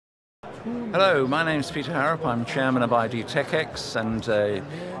Hello, my name is Peter Harrop. I'm chairman of IDTechEx, and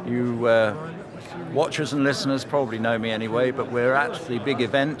you watchers and listeners probably know me anyway, but we're at the big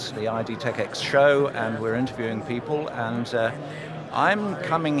event, the IDTechEx Show, and we're interviewing people. And I'm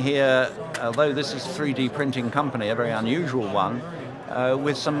coming here, although this is a 3D printing company, a very unusual one,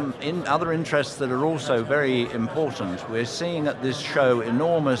 with some other interests that are also very important. We're seeing at this show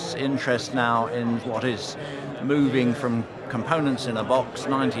enormous interest now in what is moving from components in a box,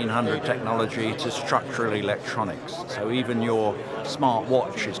 1900 technology, to structural electronics. So even your smart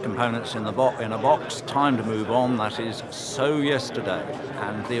watch is components in a box, time to move on, that is so yesterday.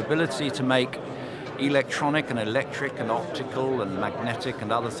 And the ability to make electronic and electric and optical and magnetic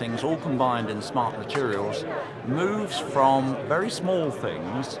and other things all combined in smart materials moves from very small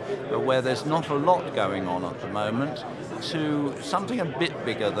things, but where there's not a lot going on at the moment, to something a bit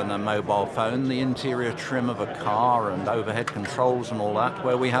bigger than a mobile phone, the interior trim of a car and overhead controls and all that,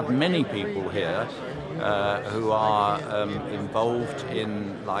 where we have many people here who are involved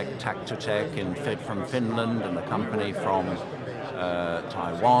in, like Tactotech from Finland and a company from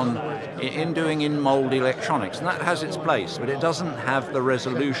Taiwan, in doing in-mold electronics, and that has its place, but it doesn't have the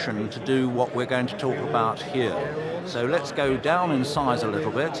resolution to do what we're going to talk about here. So let's go down in size a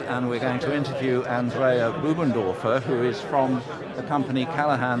little bit, and we're going to interview Andrea Bubendorfer, who is from the company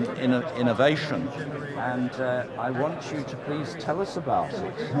Callaghan Innovation, and I want you to please tell us about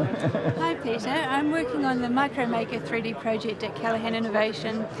it. Hi Peter, I'm working on the MicroMaker 3D project at Callaghan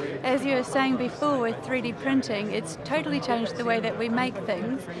Innovation. As you were saying before with 3D printing, it's totally changed the way that we make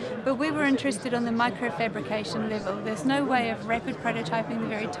things, but we were interested on the microfabrication level. There's no way of rapid prototyping the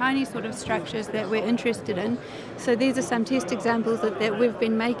very tiny sort of structures that we're interested in, so these are some test examples that we've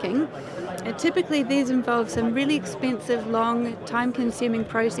been making. Typically these involve some really expensive, long, time-consuming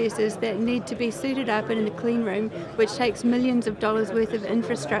processes that need to be suited up in a clean room, which takes millions of dollars worth of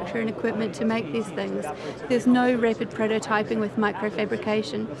infrastructure and equipment to make these things. There's no rapid prototyping with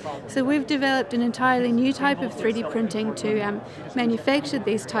microfabrication. So we've developed an entirely new type of 3D printing to manufacture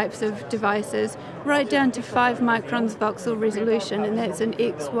these types of devices right down to 5 microns voxel resolution, and that's in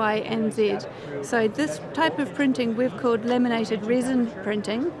X, Y, and Z. So this type of printing we've called laminated resin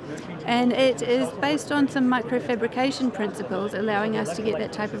printing, and it is based on some microfabrication principles allowing us to get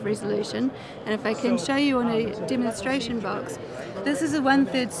that type of resolution. And if I can show you on a demonstration box, this is a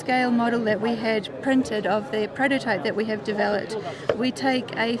 1/3 scale model that we had printed of the prototype that we have developed. We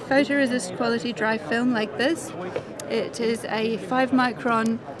take a photoresist quality dry film like this. It is a 5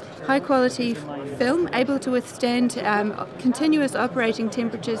 micron high quality film able to withstand continuous operating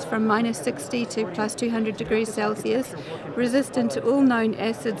temperatures from -60 to +200 degrees Celsius, resistant to all known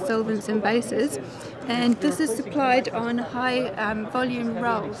acids, solvents and bases, and this is supplied on high volume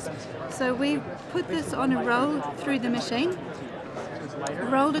rolls. So we put this on a roll through the machine,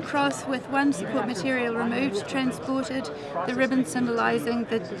 rolled across with one support material removed, transported, the ribbon symbolising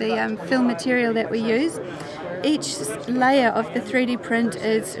the film material that we use. Each layer of the 3D print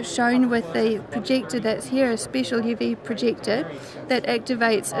is shown with the projector that's here, a special UV projector that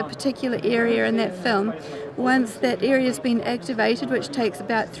activates a particular area in that film. Once that area has been activated, which takes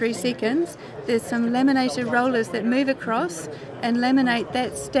about 3 seconds, there's some laminator rollers that move across and laminate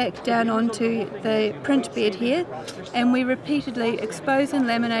that stack down onto the print bed here, and we repeatedly expose and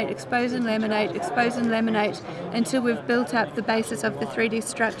laminate, expose and laminate, expose and laminate until we've built up the basis of the 3D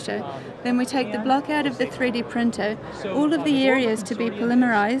structure. Then we take the block out of the 3D printer. All of the areas to be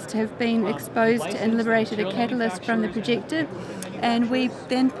polymerized have been exposed and liberated a catalyst from the projector, and we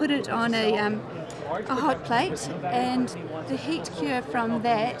then put it on a hot plate, and the heat cure from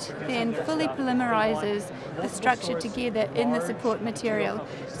that then fully polymerizes the structure together in the support material.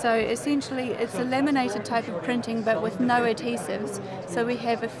 So essentially it's a laminated type of printing but with no adhesives. So we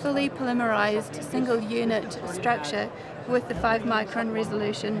have a fully polymerized single unit structure with the 5 micron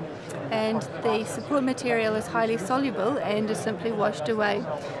resolution, and the support material is highly soluble and is simply washed away.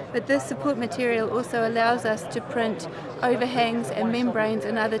 But this support material also allows us to print overhangs and membranes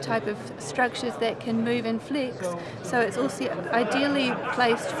and other type of structures that can move and flex, so it's also ideally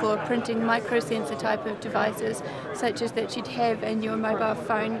placed for printing microsensor type of devices, such as that you'd have in your mobile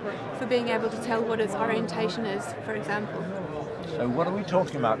phone for being able to tell what its orientation is, for example. So what are we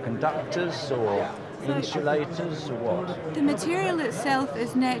talking about, conductors or Insulators or what? The material itself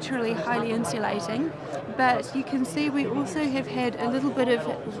is naturally highly insulating, but you can see we also have had a little bit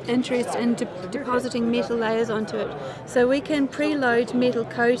of interest in depositing metal layers onto it. So we can preload metal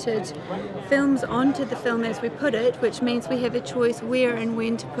coated films onto the film as we put it, which means we have a choice where and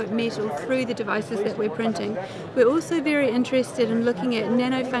when to put metal through the devices that we're printing. We're also very interested in looking at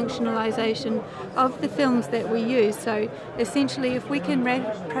nano-functionalization of the films that we use. So essentially, if we can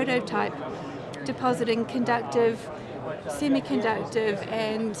prototype depositing conductive, semiconductive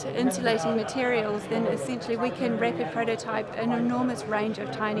and insulating materials, then essentially we can rapid prototype an enormous range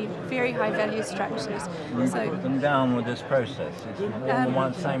of tiny, very high value structures. So put them down with this process? It's all the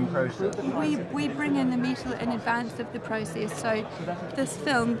one same process? We bring in the metal in advance of the process. So this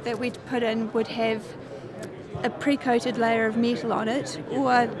film that we'd put in would have a pre-coated layer of metal on it,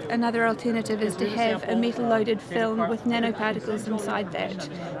 or another alternative is to have a metal-loaded film with nanoparticles inside that.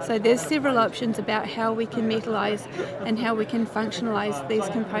 So there's several options about how we can metallize and how we can functionalize these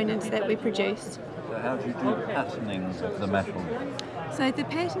components that we produce. So how do you do patterning of the metal? So the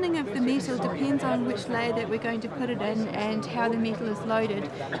patterning of the metal depends on which layer that we're going to put it in and how the metal is loaded.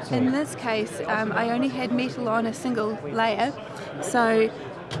 In this case, I only had metal on a single layer, so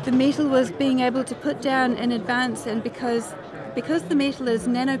the metal was being able to put down in advance, and because the metal is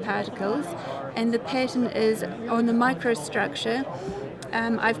nanoparticles and the pattern is on the microstructure,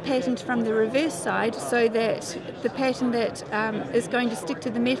 I've patterned from the reverse side so that the pattern that is going to stick to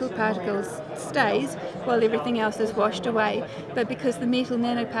the metal particles stays while everything else is washed away. But because the metal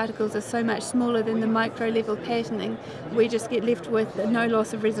nanoparticles are so much smaller than the micro level patterning, we just get left with no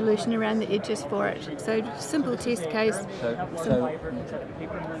loss of resolution around the edges for it. So simple test case.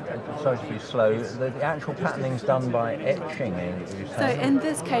 Sorry to be slow, the actual patterning is done by etching, you say? So in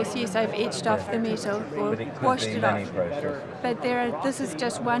this case, yes, I've etched off the metal or washed it off. Process. But this is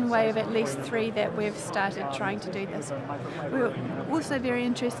just one way of at least 3 that we've started trying to do this. We're also very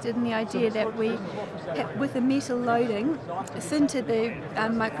interested in the idea that we, with the metal loading, sinter the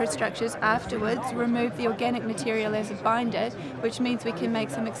microstructures afterwards, remove the organic material as a binder, which means we can make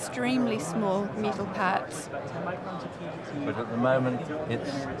some extremely small metal parts. But at the moment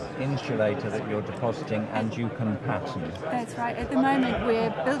it's insulator that you're depositing and you can pattern. That's right. At the moment we're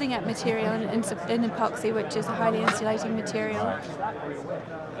building up material in epoxy, which is a highly insulating material.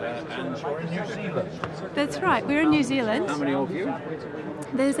 And you're in New Zealand? That's right, we're in New Zealand. How many of you?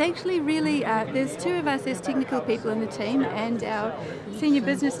 There's actually there's 2 of us as technical people in the team, and our Senior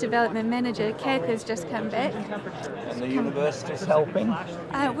Business Development Manager, Kath, has just come back. And the university's helping?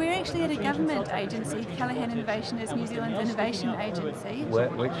 We're actually at a government agency. Callaghan Innovation is New Zealand's innovation agency.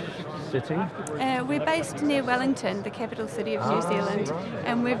 Which city? We're based near Wellington, the capital city of New Zealand,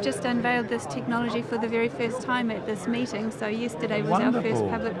 and we've just unveiled this technology for the very first time at this meeting, so yesterday was our first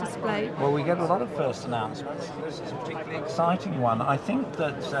public display. Well, we get a lot of first announcements. This is a particularly exciting one. I think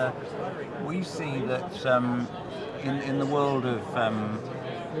that we see that in the world of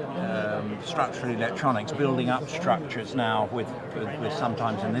structural electronics, building up structures now with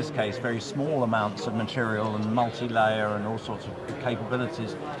sometimes in this case very small amounts of material and multi-layer and all sorts of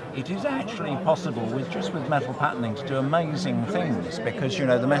capabilities, it is actually possible with metal patterning to do amazing things, because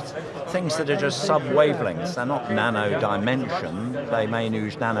the things that are just sub-wavelengths, they're not nano dimension, they may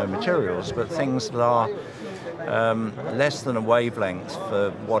use nano materials, but things that are less than a wavelength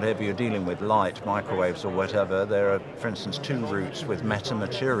for whatever you're dealing with, light, microwaves or whatever. There are, for instance, 2 routes with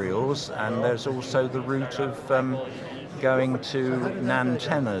metamaterials, and there's also the route of going to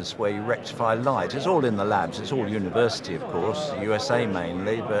nantennas where you rectify light. It's all in the labs, it's all university of course, USA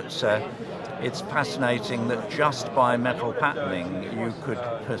mainly, but it's fascinating that just by metal patterning you could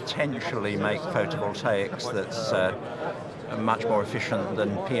potentially make photovoltaics that's much more efficient than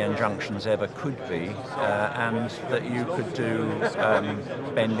PN junctions ever could be, and that you could do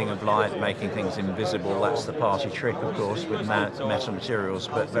bending of light, making things invisible. That's the party trick, of course, with metal materials,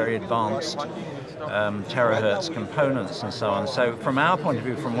 but very advanced terahertz components and so on. So from our point of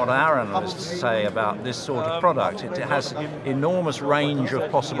view, from what our analysts say about this sort of product, it has enormous range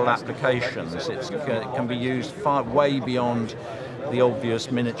of possible applications. It can be used way beyond the obvious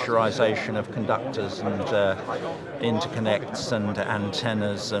miniaturization of conductors and interconnects and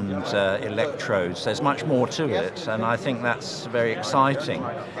antennas and electrodes. There's much more to it, and I think that's very exciting.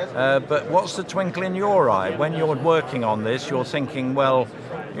 But what's the twinkle in your eye? When you're working on this, you're thinking, well,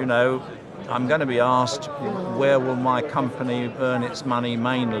 I'm going to be asked, where will my company earn its money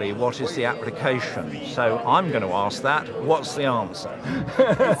mainly? What is the application? So I'm going to ask that. What's the answer?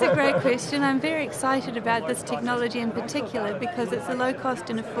 That's a great question. I'm very excited about this technology in particular because it's a low-cost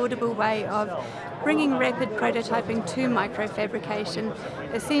and affordable way of bringing rapid prototyping to microfabrication.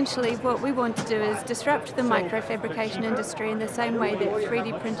 Essentially, what we want to do is disrupt the microfabrication industry in the same way that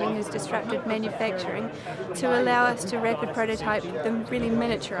 3D printing has disrupted manufacturing, to allow us to rapid prototype the really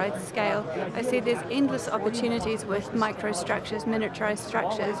miniaturized scale. I see there's endless opportunities with microstructures, miniaturized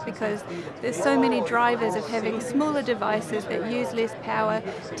structures, because there's so many drivers of having smaller devices that use less power,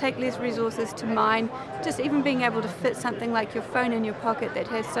 take less resources to mine, just even being able to fit something like your phone in your pocket that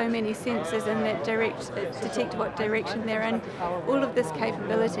has so many sensors and that detect what direction they're in, all of this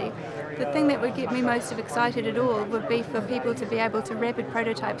capability. The thing that would get me most excited at all would be for people to be able to rapid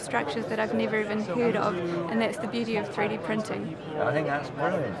prototype structures that I've never even heard of, and that's the beauty of 3D printing. I think that's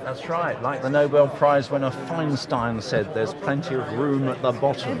brilliant. That's right. Like the Nobel Prize winner Feinstein said, there's plenty of room at the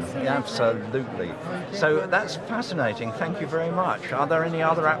bottom. Absolutely. So that's fascinating. Thank you very much. Are there any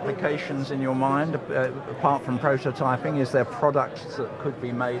other applications in your mind apart from prototyping? Is there products that could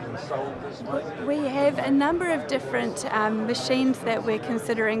be made and sold this way? We have a number of different machines that we're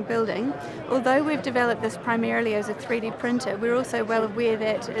considering building. Although we've developed this primarily as a 3D printer, we're also well aware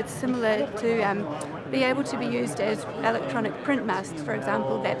that it's similar to be able to be used as electronic print masks, for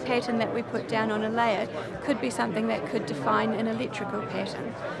example. That pattern that we put down on a layer could be something that could define an electrical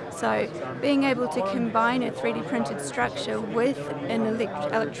pattern. So being able to combine a 3D printed structure with an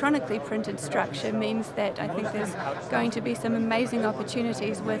electronically printed structure means that I think there's going to be some amazing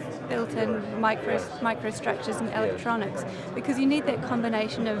opportunities with built-in microstructures and electronics, because you need that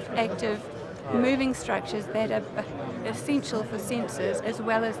combination of active moving structures that are essential for sensors as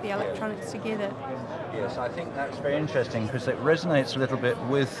well as the electronics together. Yes, I think that's very interesting because it resonates a little bit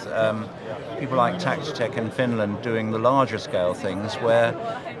with people like IDTech in Finland doing the larger scale things, where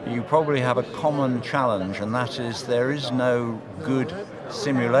you probably have a common challenge, and that is there is no good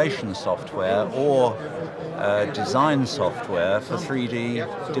simulation software or design software for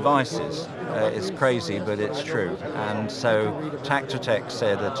 3D devices. It's crazy, but it's true. And so IDTech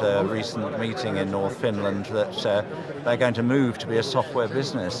said at a recent meeting in North Finland that they're going to move to be a software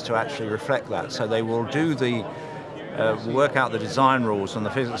business to actually reflect that. So they will do the work out the design rules and the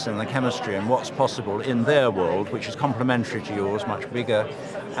physics and the chemistry and what's possible in their world, which is complementary to yours, much bigger,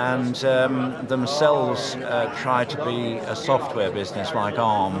 and themselves try to be a software business like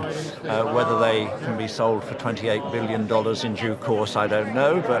ARM. Whether they can be sold for $28 billion in due course, I don't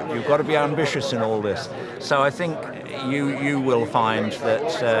know, but you've got to be ambitious in all this. So I think you will find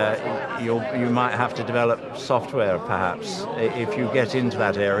that you might have to develop software perhaps if you get into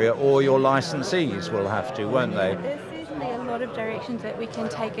that area, or your licensees will have to, won't they? There's certainly a lot of directions that we can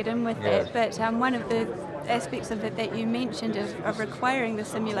take it in with that, but one of the aspects of it that you mentioned of requiring the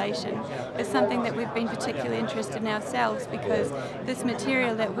simulation is something that we've been particularly interested in ourselves, because this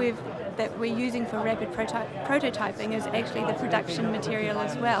material that we're using for rapid prototyping is actually the production material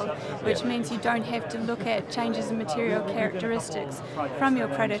as well, which means you don't have to look at changes in material characteristics from your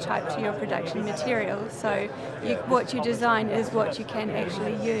prototype to your production material. So what you design is what you can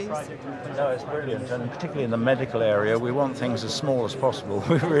actually use. No, it's brilliant, and particularly in the medical area, we want things as small as possible.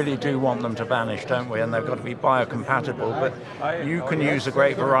 We really do want them to vanish, don't we? And they've got to be biocompatible, but you can use a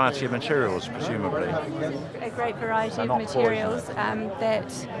great variety of materials, presumably. A great variety of materials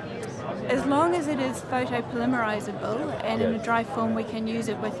that, as long as it is photopolymerizable and in a dry form, we can use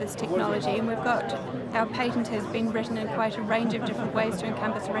it with this technology. And our patent has been written in quite a range of different ways to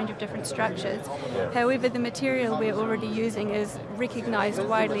encompass a range of different structures. However, the material we're already using is recognized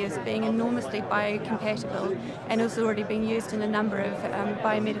widely as being enormously biocompatible and is already being used in a number of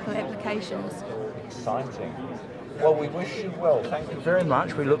biomedical applications. Exciting. Well, we wish you well. Thank you very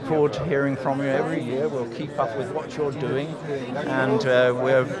much. We look forward to hearing from you every year. We'll keep up with what you're doing, and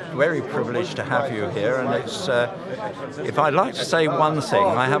we're very privileged to have you here. And it's, if I'd like to say one thing,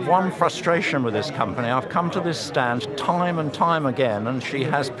 I have one frustration with this company. I've come to this stand time and time again, and she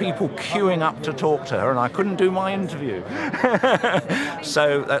has people queuing up to talk to her, and I couldn't do my interview.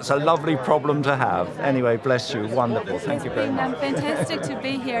 So that's a lovely problem to have. Anyway, bless you. Wonderful. Thank you very much. It's been fantastic to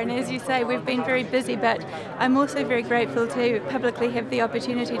be here, and as you say, we've been very busy, but I'm also very grateful to publicly have the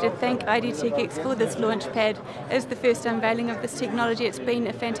opportunity to thank IDTechEx for this launch pad as the first unveiling of this technology. It's been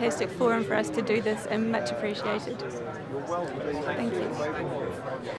a fantastic forum for us to do this, and much appreciated. Thank you.